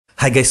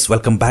Hi guys,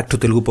 welcome back to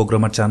Telugu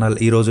Programmer channel.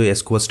 ఈ రోజు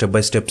SQL step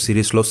by step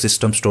series లో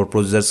system store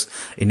procedures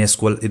in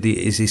SQL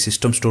ఈ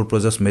system store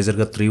procedures major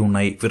గా 3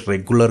 ఉన్నాయి. ఇవి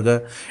regular గా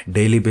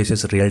daily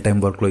basis real time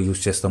work లో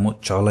use చేస్తాము.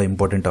 చాలా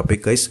ఇంపార్టెంట్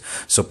టాపిక్ గైస్.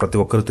 సో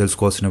ప్రతి ఒక్కరు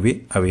తెలుసుకోవాల్సినవి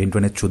అవి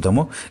ఏంటనేది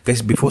చూద్దాము.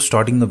 Guys before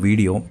starting the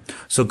video,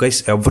 so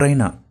guys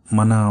ఎవరైనా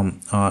మన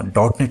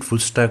 .NET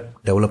full stack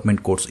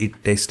development course ఈ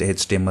test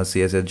HTML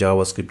CSS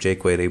Java script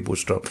jQuery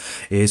bootstrap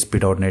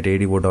ASP.NET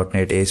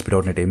ADO.NET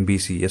ASP.NET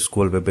MVC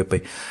SQL web API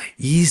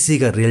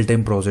ఈజీగా రియల్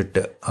టైం ప్రాజెక్ట్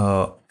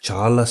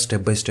చాలా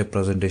step by step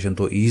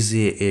ప్రజెంటేషన్తో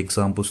easy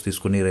examples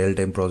తీసుకుని real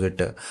time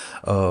project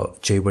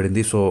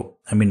చేయబడింది. So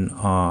I mean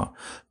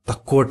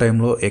తక్కువ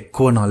టైంలో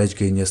ఎక్కువ knowledge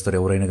gain చేస్తారు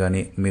ఎవరైనా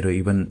కానీ. మీరు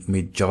ఈవెన్ మీ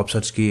జాబ్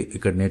సర్చ్కి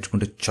ఇక్కడ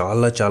నేర్చుకుంటే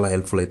చాలా చాలా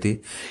హెల్ప్ఫుల్ అవుతాయి.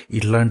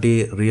 ఇట్లాంటి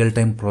రియల్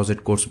టైం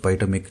ప్రాజెక్ట్ కోర్స్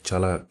బయట మీకు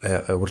చాలా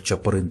ఎవరు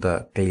చెప్పరు ఇంత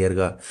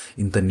క్లియర్గా,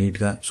 ఇంత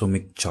నీట్గా. సో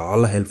మీకు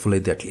చాలా హెల్ప్ఫుల్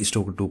అయితే అట్లీస్ట్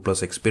ఒక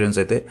 2+ ఎక్స్పీరియన్స్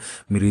అయితే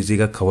మీరు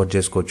ఈజీగా కవర్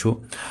చేసుకోవచ్చు.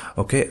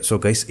 ఓకే, సో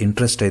గైస్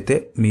ఇంట్రెస్ట్ అయితే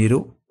మీరు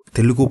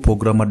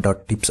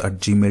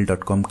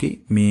teluguprogrammer.tips@gmail.comకి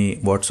మీ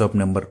వాట్సాప్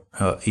నెంబర్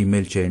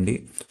ఈమెయిల్ చేయండి.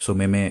 సో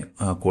మేమే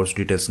కోర్స్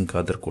డీటెయిల్స్ ఇంకా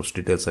అదర్ కోర్స్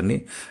డీటెయిల్స్ అన్ని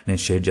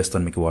నేను షేర్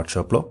చేస్తాను మీకు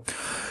వాట్సాప్లో.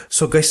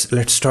 So guys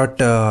let's start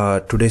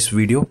today's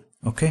video.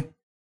 Okay,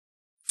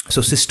 so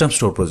system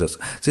store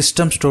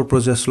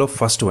ప్రొసెస్లో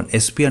first one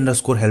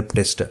SP_help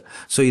test.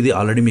 So ఇది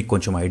ఆల్రెడీ మీకు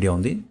కొంచెం ఐడియా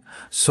ఉంది.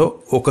 సో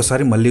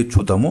ఒకసారి మళ్ళీ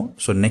చూద్దాము.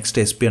 So next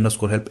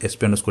SP_help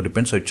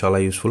SP_depend. So ఇది చాలా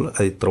యూస్ఫుల్,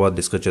 అది తర్వాత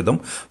డిస్కస్ చేద్దాం.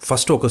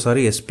 ఫస్ట్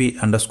ఒకసారి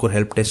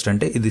SP_help టెస్ట్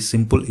అంటే ఇది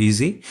simple,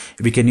 easy.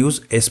 We can use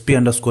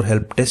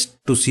SP_help test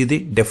to see the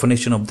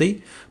definition of the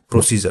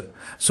procedure.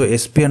 So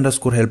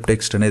SP_help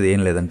text అనేది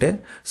ఏం లేదంటే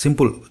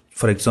సింపుల్.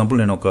 ఫర్ ఎగ్జాంపుల్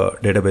నేను ఒక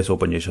డేటాబేస్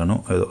ఓపెన్ చేశాను,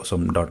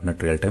 some .NET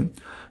real time.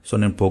 So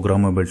నేను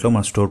ప్రోగ్రామబిలిటీలో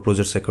మన స్టోర్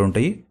ప్రొసీజర్స్ ఎక్కడ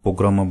ఉంటాయి,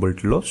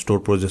 ప్రోగ్రామబిలిటీలో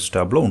స్టోర్ ప్రొసీజర్స్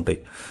ట్యాబ్లో ఉంటాయి.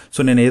 సో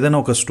నేను ఏదైనా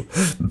ఒక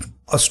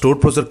స్టోర్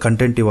ప్రొసీజర్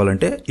కంటెంట్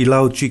ఇవ్వాలంటే ఇలా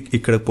వచ్చి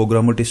ఇక్కడ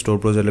ప్రోగ్రామబిలిటీ స్టోర్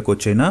ప్రొసీజర్లోకి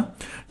వచ్చైనా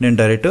నేను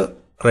డైరెక్ట్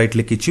రైట్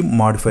క్లిక్ ఇచ్చి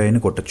మాడిఫై అని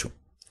కొట్టచ్చు.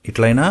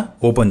 ఇట్లయినా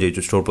ఓపెన్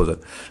చేయొచ్చు స్టోర్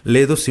ప్రొసీజర్.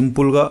 లేదు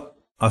సింపుల్గా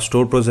ఆ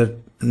స్టోర్ ప్రొసీజర్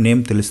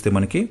నేమ్ తెలిస్తే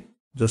మనకి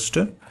జస్ట్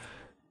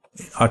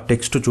ఆ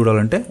టెక్స్ట్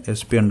చూడాలంటే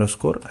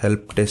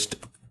SP_help టెస్ట్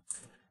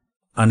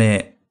అనే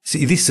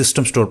ఇది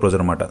సిస్టమ్ స్టోర్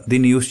ప్రొసీజర్ అనమాట.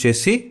 దీన్ని యూజ్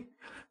చేసి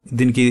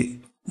దీనికి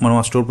మనం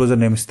ఆ స్టోర్ ప్రొసీజర్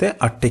నేమ్ ఇస్తే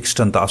ఆ టెక్స్ట్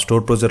అంతా ఆ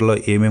స్టోర్ ప్రొసీజర్లో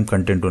ఏమేమి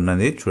కంటెంట్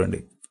ఉన్నది చూడండి,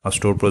 ఆ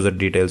స్టోర్ ప్రొసీజర్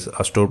డీటెయిల్స్,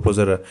 ఆ స్టోర్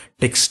ప్రొసీజర్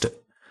టెక్స్ట్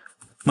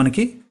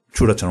మనకి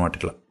చూడొచ్చు అనమాట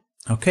ఇట్లా.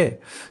 ఓకే,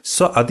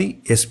 సో అది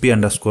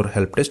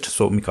SP_help టెస్ట్.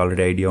 సో మీకు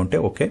ఆల్రెడీ ఐడియా ఉంటే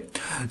ఓకే.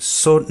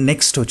 సో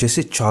నెక్స్ట్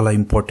వచ్చేసి చాలా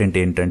ఇంపార్టెంట్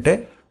ఏంటంటే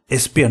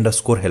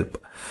SP_help.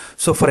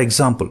 So for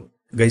example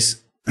guys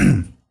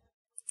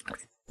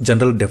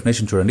general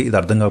definition చూడండి, ఇది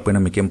అర్థం కాకపోయినా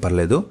మీకేం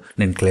పర్లేదు,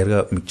 నేను క్లియర్గా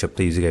మీకు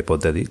చెప్తే ఈజీగా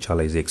అయిపోతుంది.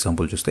 చాలా ఈజీ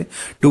ఎగ్జాంపుల్ చూస్తే,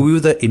 to view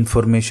the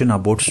information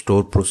about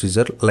store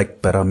procedure like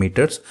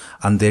parameters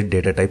and there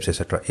data types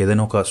etcetera.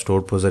 ఏదైనా ఒక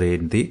స్టోర్ ప్రొసీజర్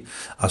ఏంటి,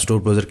 ఆ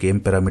స్టోర్ ప్రొసీజర్కి ఏం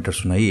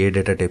పారామీటర్స్ ఉన్నాయి, ఏ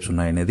డేటా టైప్స్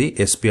ఉన్నాయి అనేది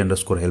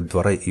SP_help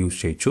ద్వారా యూజ్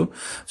చేయొచ్చు.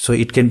 So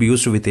it can be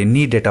used with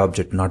any data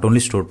object, not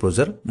only store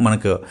procedure.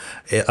 మనకు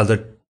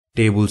అదర్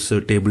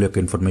టేబుల్ యొక్క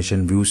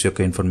ఇన్ఫర్మేషన్, వ్యూస్ యొక్క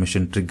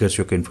ఇన్ఫర్మేషన్, ట్రిగ్గర్స్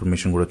యొక్క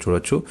ఇన్ఫర్మేషన్ కూడా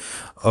చూడొచ్చు.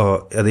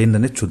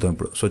 అదేంటనేది చూద్దాం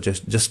ఇప్పుడు. So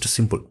just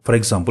simple. For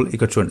example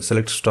ఇక్కడ చూడండి,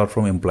 select star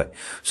from employee.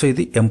 So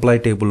ఇది ఎంప్లాయ్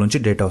టేబుల్ నుంచి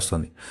డేటా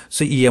వస్తుంది.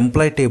 సో ఈ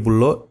ఎంప్లాయ్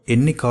టేబుల్లో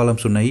ఎన్ని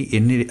కాలమ్స్ ఉన్నాయి,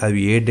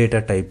 అవి ఏ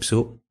డేటా టైప్స్,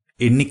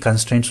 ఎన్ని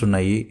కన్స్ట్రైంట్స్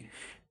ఉన్నాయి,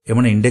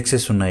 ఏమైనా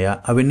ఇండెక్సెస్ ఉన్నాయా,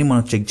 అవన్నీ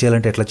మనం చెక్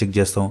చేయాలంటే ఎట్లా చెక్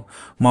చేస్తాం?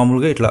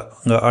 మామూలుగా ఇట్లా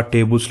ఆ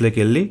టేబుల్స్లోకి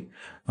వెళ్ళి,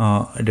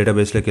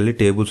 డేటాబేస్లోకి వెళ్ళి,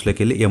 టేబుల్స్లోకి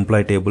వెళ్ళి,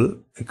 ఎంప్లాయ్ టేబుల్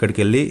ఇక్కడికి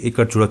వెళ్ళి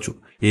ఇక్కడ చూడొచ్చు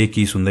ఏ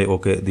కీస్ ఉన్నాయి.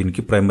 ఓకే,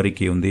 దీనికి ప్రైమరీ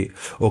కీ ఉంది.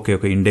 ఓకే,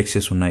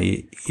 ఇండెక్సెస్ ఉన్నాయి,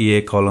 ఏ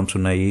కాలమ్స్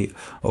ఉన్నాయి.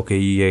 Okay,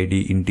 EID,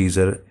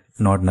 integer,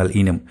 not null,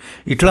 ఈనెమ్,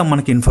 ఇట్లా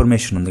మనకి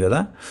ఇన్ఫర్మేషన్ ఉంది కదా.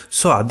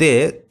 సో అదే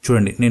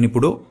చూడండి, నేను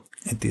ఇప్పుడు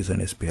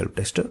తీసాను SP_help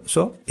test.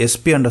 So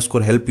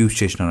SP_help use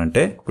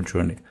చేసినానంటే ఇప్పుడు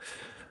చూడండి,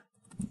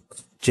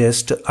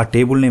 జస్ట్ ఆ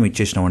టేబుల్ నేమ్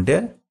ఇచ్చేసినామంటే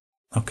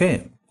ఓకే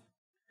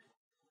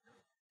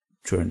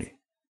చూడండి.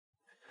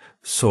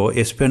 సో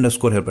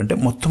SP_help అంటే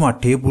మొత్తం ఆ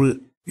టేబుల్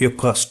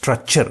యొక్క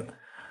స్ట్రక్చర్,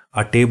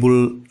 ఆ టేబుల్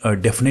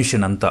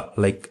డెఫినేషన్ అంతా,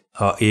 లైక్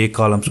ఏ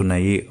కాలమ్స్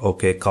ఉన్నాయి,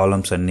 ఓకే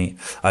కాలమ్స్ అన్నీ,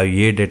 అవి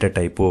ఏ డేటా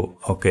టైపు,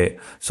 ఓకే.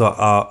 సో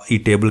ఈ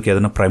టేబుల్కి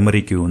ఏదైనా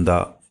ప్రైమరీ కీ ఉందా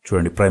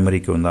చూడండి,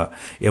 ప్రైమరీ కీ ఉందా,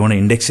 ఏమైనా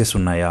ఇండెక్సెస్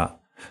ఉన్నాయా,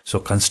 సో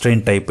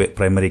కన్స్ట్రైంట్ టైప్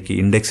ప్రైమరీకి,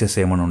 ఇండెక్సెస్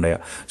ఏమైనా ఉన్నాయా.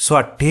 సో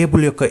ఆ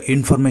టేబుల్ యొక్క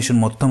ఇన్ఫర్మేషన్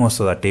మొత్తం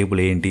వస్తుంది. ఆ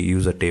టేబుల్ ఏంటి,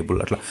 యూజర్ టేబుల్,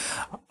 అట్లా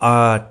ఆ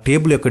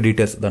టేబుల్ యొక్క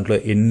డీటెయిల్స్, దాంట్లో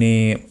ఎన్ని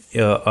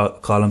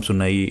కాలమ్స్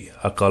ఉన్నాయి,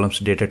 ఆ కాలమ్స్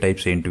డేటా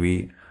టైప్స్ ఏంటివి,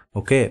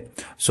 ఓకే.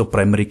 సో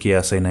ప్రైమరీకి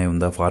అసైన్ అయి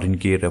ఉందా,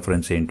 ఫారిన్కి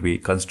రెఫరెన్స్ ఏంటివి,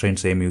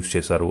 కన్స్ట్రైంట్స్ ఏమి యూజ్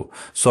చేశారు.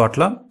 సో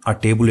అట్లా ఆ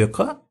టేబుల్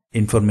యొక్క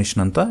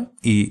ఇన్ఫర్మేషన్ అంతా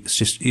ఈ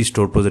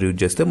స్టోర్ ప్రొసీజర్ యూజ్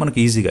చేస్తే మనకి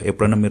ఈజీగా,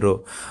 ఎప్పుడైనా మీరు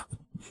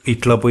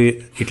ఇట్లా పోయి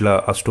ఇట్లా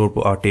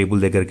ఆ టేబుల్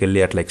దగ్గరికి వెళ్ళి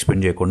అట్లా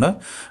ఎక్స్ప్లెయిన్ చేయకుండా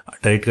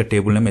డైరెక్ట్గా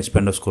టేబుల్ నేమ్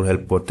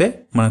SP_help పోతే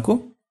మనకు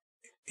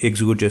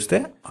ఎగ్జిక్యూట్ చేస్తే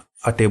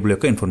ఆ టేబుల్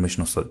యొక్క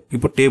ఇన్ఫర్మేషన్ వస్తుంది.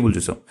 ఇప్పుడు టేబుల్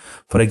చూసాం.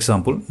 ఫర్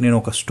ఎగ్జాంపుల్ నేను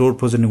ఒక స్టోర్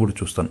ప్రొసీజర్ని కూడా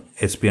చూస్తాను,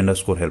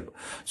 SP_help.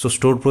 సో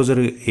స్టోర్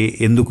ప్రొసీజర్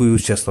ఎందుకు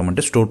యూజ్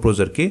చేస్తామంటే, స్టోర్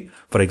ప్రొసీజర్కి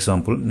ఫర్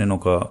ఎగ్జాంపుల్ నేను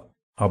ఒక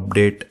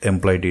అప్డేట్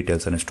ఎంప్లాయ్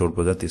డీటెయిల్స్ అనే స్టోర్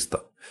ప్రొసీజర్ తీస్తా.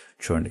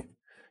 చూడండి,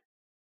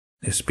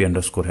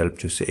 SP_help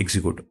చూసి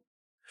ఎగ్జిక్యూట్.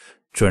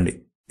 చూడండి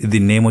ఇది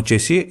నేమ్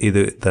వచ్చేసి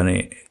ఇది దాని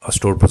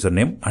store procedure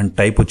name and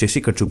type వచ్చేసి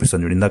ఇక్కడ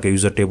చూపిస్తుంది చూడండి. ఇందాక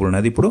యూజర్ టేబుల్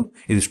ఉన్నది, ఇప్పుడు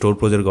ఇది స్టోర్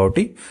ప్రొసీజర్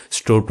కాబట్టి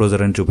స్టోర్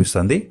ప్రొసీజర్ అని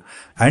చూపిస్తుంది.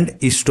 అండ్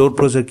ఈ స్టోర్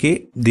ప్రొసీజర్కి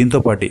దీంతో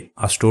పాటు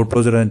ఆ స్టోర్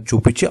ప్రొసీజర్ అని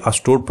చూపించి ఆ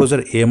స్టోర్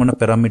ప్రొసీజర్ ఏమైనా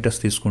పారామీటర్స్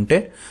తీసుకుంటే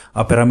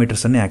ఆ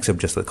పారామీటర్స్ అన్ని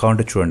యాక్సెప్ట్ చేస్తుంది.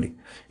 కాబట్టి చూడండి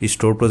ఈ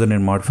స్టోర్ ప్రొసీజర్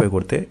నేను మాడిఫై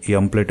కొడితే ఈ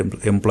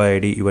ఎంప్లాయ్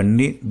ఐడి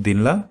ఇవన్నీ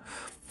దీనిలో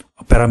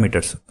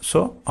పారామీటర్స్. సో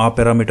ఆ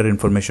పారామీటర్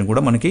ఇన్ఫర్మేషన్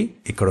కూడా మనకి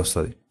ఇక్కడ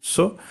వస్తుంది.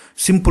 సో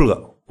సింపుల్గా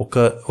ఒక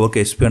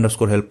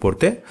SP_help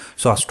కొడితే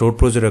సో ఆ స్టోర్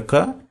ప్రొసీజర్ యొక్క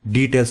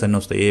డీటెయిల్స్ అన్నీ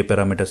వస్తాయి. ఏ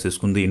పారామీటర్స్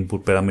తీసుకుంది,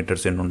 ఇన్పుట్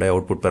పారామీటర్స్ ఎన్ని ఉన్నాయి,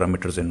 అవుట్పుట్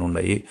పారామీటర్స్ ఎన్ని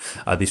ఉన్నాయి,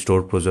 అది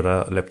స్టోర్ ప్రొసీజరా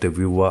లేకపోతే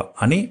వ్యూవా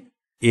అని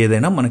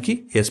ఏదైనా మనకి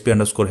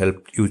SP_help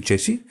యూజ్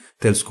చేసి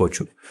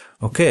తెలుసుకోవచ్చు.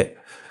 Okay,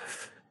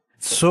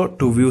 so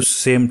to view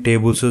same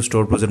tables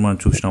store procedure మనం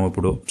చూసినాము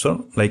ఇప్పుడు. సో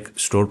లైక్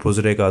స్టోర్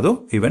ప్రొసీజరే కాదు,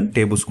 ఈవెన్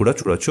టేబుల్స్ కూడా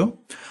చూడొచ్చు.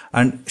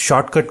 అండ్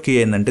షార్ట్ కట్ కి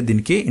ఏంటంటే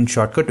దీనికి in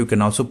short cut you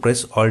can also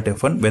press Alt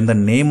F1 when the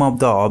name of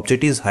the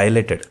object is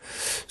highlighted.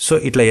 So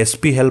ఇట్లా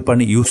SP_help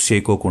అని యూస్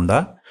చేయకోకుండా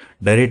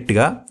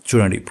డైరెక్ట్గా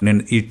చూడండి ఇప్పుడు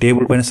నేను ఈ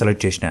టేబుల్ పైన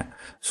సెలెక్ట్ చేసిన.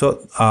 సో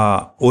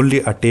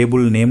ఓన్లీ ఆ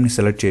టేబుల్ నేమ్ని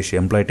సెలెక్ట్ చేసి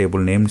ఎంప్లాయ్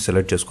టేబుల్ నేమ్ని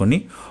సెలెక్ట్ చేసుకొని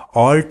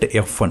Alt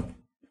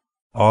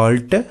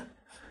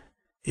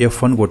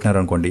F1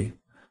 కొట్టినారనుకోండి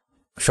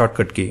short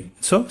కట్కి,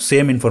 so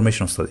same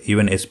information వస్తుంది.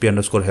 ఈవెన్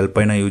SP_help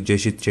అయినా యూజ్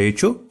చేసి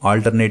చేయొచ్చు.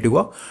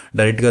 ఆల్టర్నేటివ్గా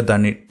డైరెక్ట్గా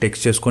దాన్ని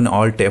టెక్స్ట్ చేసుకొని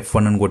Alt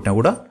F1 అని కొట్టినా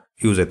కూడా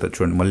యూజ్ అవుతుంది.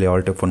 చూడండి మళ్ళీ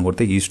Alt F1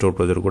 కొడితే ఈ స్టోర్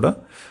ప్రొసీజర్ కూడా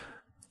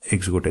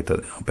ఎగ్జిక్యూట్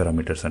అవుతుంది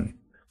పారామీటర్స్ అన్ని.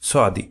 సో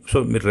అది సో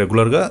మీరు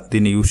రెగ్యులర్గా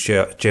దీన్ని యూజ్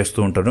చేస్తూ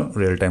ఉంటారు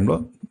రియల్ టైంలో.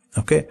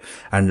 ఓకే,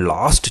 అండ్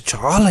లాస్ట్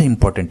చాలా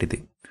ఇంపార్టెంట్ ఇది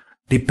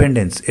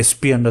డిపెండెన్స్.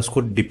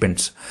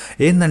 SP_depends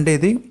ఏంటంటే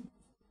ఇది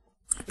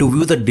to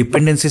view the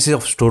dependencies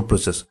of stored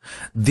process.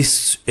 This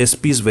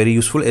SP is very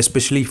useful,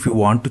 especially if you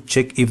want to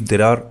check if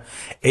there are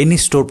any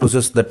stored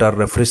process that are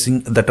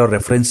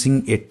referencing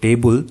a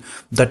table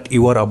that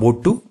you are about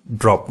to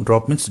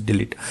drop means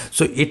delete.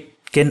 So it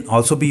can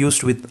also be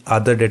used with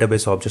other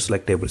database objects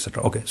like tables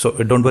etc. Okay, so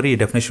don't worry, ఈ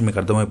definition మీకు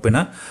అర్థం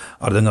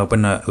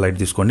కాకపోయినా light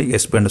తీసుకోండి.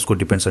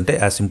 SP_depends అంటే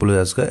as simple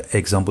యాజ్గా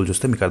example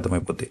చూస్తే మీకు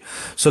అర్థమైపోద్ది.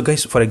 So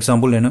guys for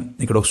example నేను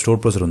ఇక్కడ ఒక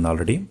స్టోర్ ప్రొసీజర్ ఉంది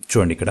ఆల్రెడీ.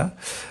 చూడండి ఇక్కడ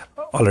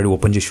ఆల్రెడీ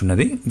ఓపెన్ చేసి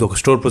ఉన్నది. ఇది ఒక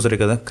స్టోర్ ప్రొసీజర్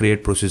కదా, క్రియేట్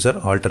ప్రొసీజర్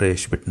ఆల్టర్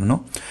చేసి పెట్టినాను.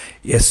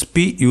 SP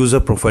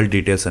యూజర్ ప్రొఫైల్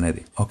డీటెయిల్స్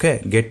అనేది. Okay,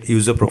 get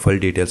user profile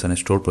details అనే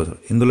స్టోర్ ప్రొసీజర్.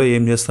 ఇందులో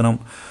ఏం చేస్తున్నాం,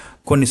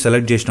 కొన్ని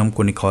సెలెక్ట్ చేసినాం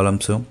కొన్ని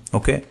కాలమ్స్.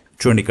 ఓకే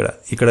చూడండి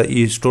ఇక్కడ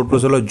ఈ స్టోర్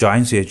ప్రొసీజర్లో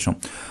జాయిన్స్ చేసినాం.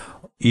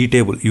 ఈ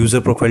టేబుల్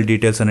యూజర్ ప్రొఫైల్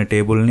డీటెయిల్స్ అనే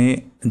టేబుల్ని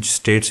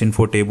states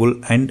info table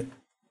and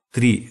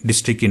 3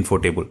 district info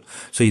table.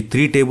 So ఈ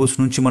 3 టేబుల్స్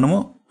నుంచి మనము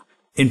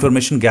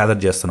ఇన్ఫర్మేషన్ గ్యాదర్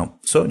చేస్తున్నాం.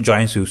 సో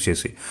జాయిన్స్ యూజ్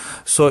చేసి.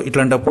 సో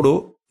ఇట్లాంటప్పుడు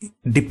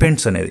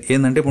డిపెండ్స్ అనేది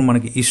ఏంటంటే ఇప్పుడు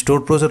మనకి ఈ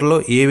స్టోర్ ప్రొసీజర్లో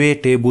ఏవే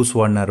టేబుల్స్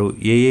వాడినారు,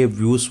 ఏ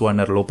వ్యూస్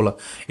వాడినారు, లోపల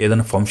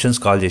ఏదైనా ఫంక్షన్స్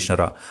కాల్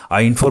చేసినారా, ఆ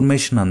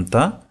ఇన్ఫర్మేషన్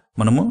అంతా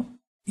మనము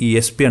ఈ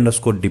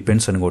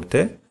SP_depends అని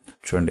కొడితే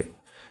చూడండి.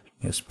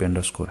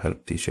 SP_help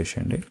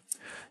తీసేసేయండి.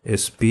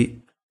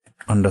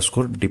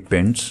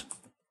 SP_depends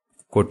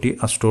కొట్టి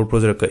ఆ స్టోర్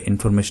ప్రొసీజర్ యొక్క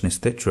ఇన్ఫర్మేషన్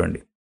ఇస్తే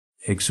చూడండి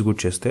ఎగ్జిక్యూట్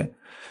చేస్తే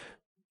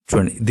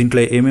చూడండి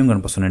దీంట్లో ఏమేమి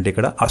కనిపిస్తున్నాయి అంటే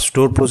ఇక్కడ ఆ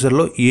స్టోర్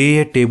ప్రొసీజర్లో ఏ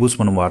టేబుల్స్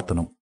మనం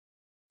వాడుతున్నాం,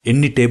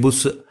 ఎన్ని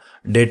టేబుల్స్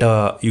డేటా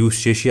యూజ్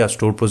చేసి ఆ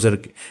స్టోర్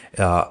ప్రొసీజర్కి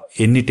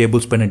ఎన్ని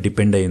టేబుల్స్ పైన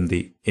డిపెండ్ అయింది,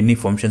 ఎన్ని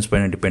ఫంక్షన్స్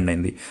పైన డిపెండ్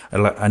అయింది,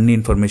 అలా అన్ని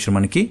ఇన్ఫర్మేషన్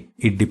మనకి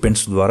ఈ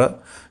డిపెండ్స్ ద్వారా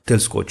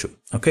తెలుసుకోవచ్చు.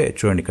 ఓకే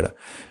చూడండి ఇక్కడ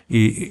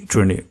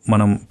చూడండి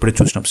మనం ఇప్పుడే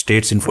చూసినాం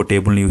స్టేట్స్ ఇన్ఫో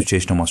టేబుల్ని యూజ్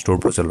చేసినాం ఆ స్టోర్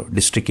ప్రొసీజర్లో,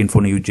 డిస్ట్రిక్ట్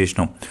ఇన్ఫోని యూజ్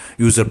చేసినాం,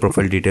 యూజర్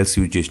ప్రొఫైల్ డీటెయిల్స్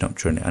యూజ్ చేసినాం.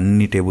 చూడండి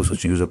అన్ని టేబుల్స్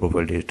వచ్చినాయి, user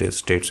profile details,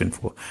 states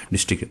info,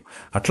 district.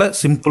 అట్లా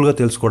సింపుల్గా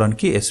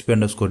తెలుసుకోవడానికి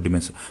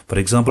SP_depends.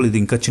 ఫర్ ఎగ్జాంపుల్ ఇది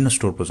ఇంకా చిన్న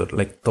store procedure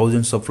like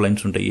thousands of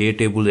lines ఉంటాయి. ఏ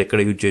టేబుల్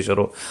ఎక్కడ యూజ్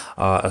చేశారో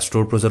ఆ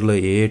స్టోర్ ప్రొసీజర్లో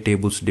ఏ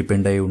టేబుల్స్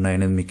డిపెండ్ అయి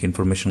ఉన్నాయనేది మీకు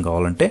ఇన్ఫర్మేషన్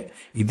కావాలంటే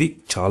ఇది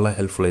చాలా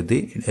హెల్ప్ఫుల్ అయింది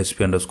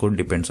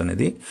SP_depends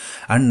అనేది.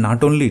 అండ్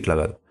నాట్ ఓన్లీ ఇట్లా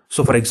కాదు.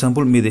 సో ఫర్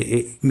ఎగ్జాంపుల్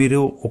మీరు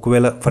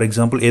ఒకవేళ ఫర్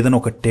ఎగ్జాంపుల్ ఏదైనా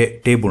ఒక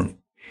టేబుల్ని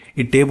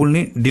ఈ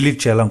టేబుల్ని డిలీట్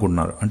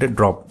చేయాలనుకుంటున్నారు అంటే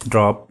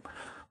డ్రాప్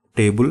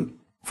టేబుల్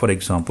ఫర్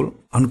ఎగ్జాంపుల్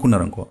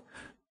అనుకున్నారు అనుకో,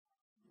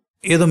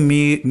 ఏదో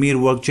మీరు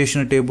వర్క్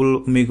చేసిన టేబుల్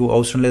మీకు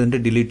అవసరం లేదంటే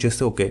డిలీట్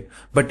చేస్తే ఓకే.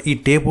 బట్ ఈ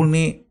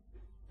టేబుల్ని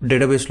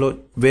డేటాబేస్లో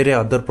వేరే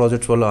అదర్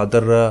ప్రాజెక్ట్స్ వల్ల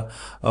అదర్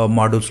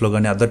మాడ్యూల్స్లో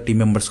కానీ అదర్ టీమ్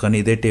మెంబర్స్ కానీ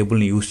ఇదే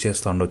టేబుల్ని యూజ్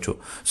చేస్తూ ఉండొచ్చు.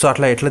 సో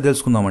అట్లా ఎట్లా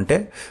తెలుసుకుందామంటే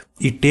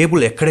ఈ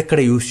టేబుల్ ఎక్కడెక్కడ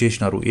యూజ్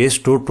చేసినారు, ఏ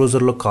స్టోర్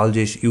ప్రొసీజర్లో కాల్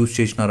చేసి యూజ్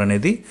చేసినారు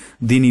అనేది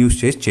దీన్ని యూజ్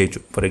చేసి చేయొచ్చు.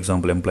 ఫర్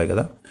ఎగ్జాంపుల్ ఎంప్లాయ్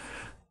కదా,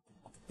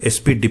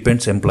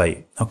 SP_depends employee.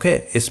 Okay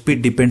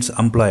SP_depends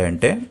employee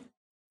అంటే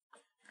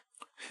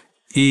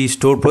ఈ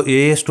ఏ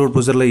స్టోర్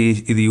ప్రొసీజర్లో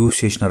ఇది యూజ్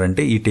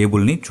చేసినారంటే ఈ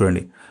టేబుల్ని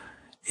చూడండి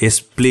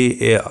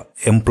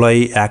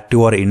ఎంప్లాయీ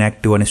యాక్టివ్ ఆర్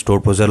ఇన్యాక్టివ్ అనే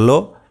స్టోర్ ప్రొసీజర్లో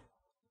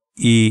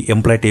ఈ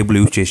ఎంప్లాయీ టేబుల్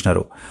యూజ్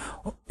చేసినారు.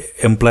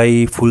 ఎంప్లాయీ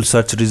ఫుల్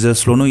సర్చ్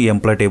రిజల్ట్స్లోనూ ఈ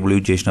ఎంప్లాయీ టేబుల్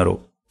యూజ్ చేసినారు.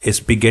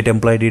 SP_get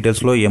employee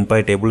డీటెయిల్స్లో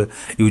employee table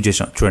use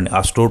చేసినారు. చూడండి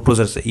ఆ స్టోర్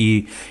ప్రొసెస్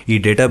ఈ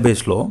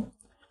డేటాబేస్లో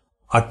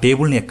ఆ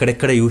టేబుల్ని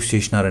ఎక్కడెక్కడ యూజ్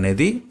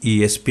చేసినారనేది ఈ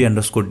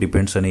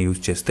SP_depends అని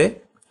యూజ్ చేస్తే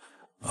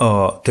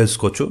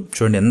తెలుసుకోవచ్చు.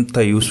 చూడండి ఎంత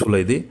యూస్ఫుల్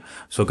ఇది.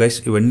 సో గైస్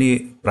ఇవన్నీ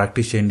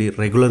ప్రాక్టీస్ చేయండి,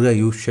 రెగ్యులర్గా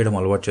యూజ్ చేయడం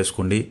అలవాటు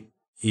చేసుకోండి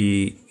ఈ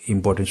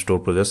important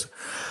store process.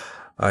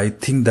 I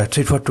think that's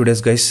it for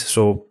today's guys.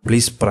 So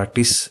please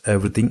practice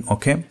everything.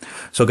 Okay,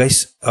 so guys,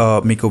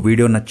 మీకు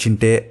వీడియో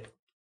నచ్చింటే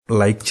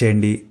లైక్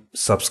చేయండి,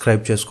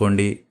 సబ్స్క్రైబ్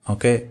చేసుకోండి.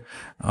 Okay,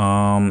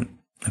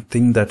 I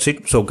think that's it.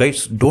 So guys,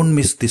 don't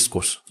miss this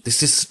course. This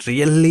is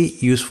really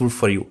useful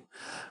for you.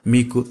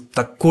 మీకు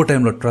తక్కువ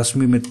టైంలో, trust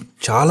me, మీరు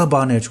చాలా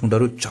బాగా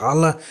నేర్చుకుంటారు.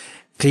 చాలా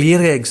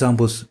క్లియర్గా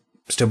examples,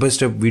 step by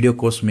step video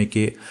course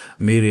మీకు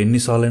మీరు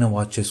ఎన్నిసార్లు అయినా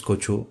వాచ్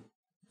చేసుకోవచ్చు.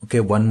 ఓకే,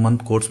 1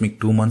 month కోర్స్ మీకు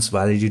 2 months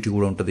వ్యాలిడిటీ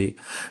కూడా ఉంటుంది.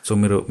 సో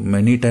మీరు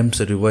మెనీ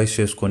టైమ్స్ రివైజ్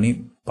చేసుకొని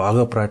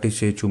బాగా ప్రాక్టీస్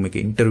చేయొచ్చు. మీకు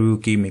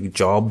ఇంటర్వ్యూకి, మీకు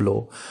జాబ్లో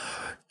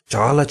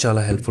చాలా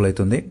చాలా హెల్ప్ఫుల్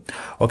అవుతుంది.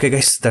 Okay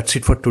guys, that's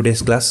it for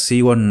today's class. See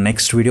you on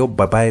next video.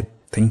 Bye bye.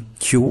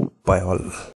 Thank you. By all.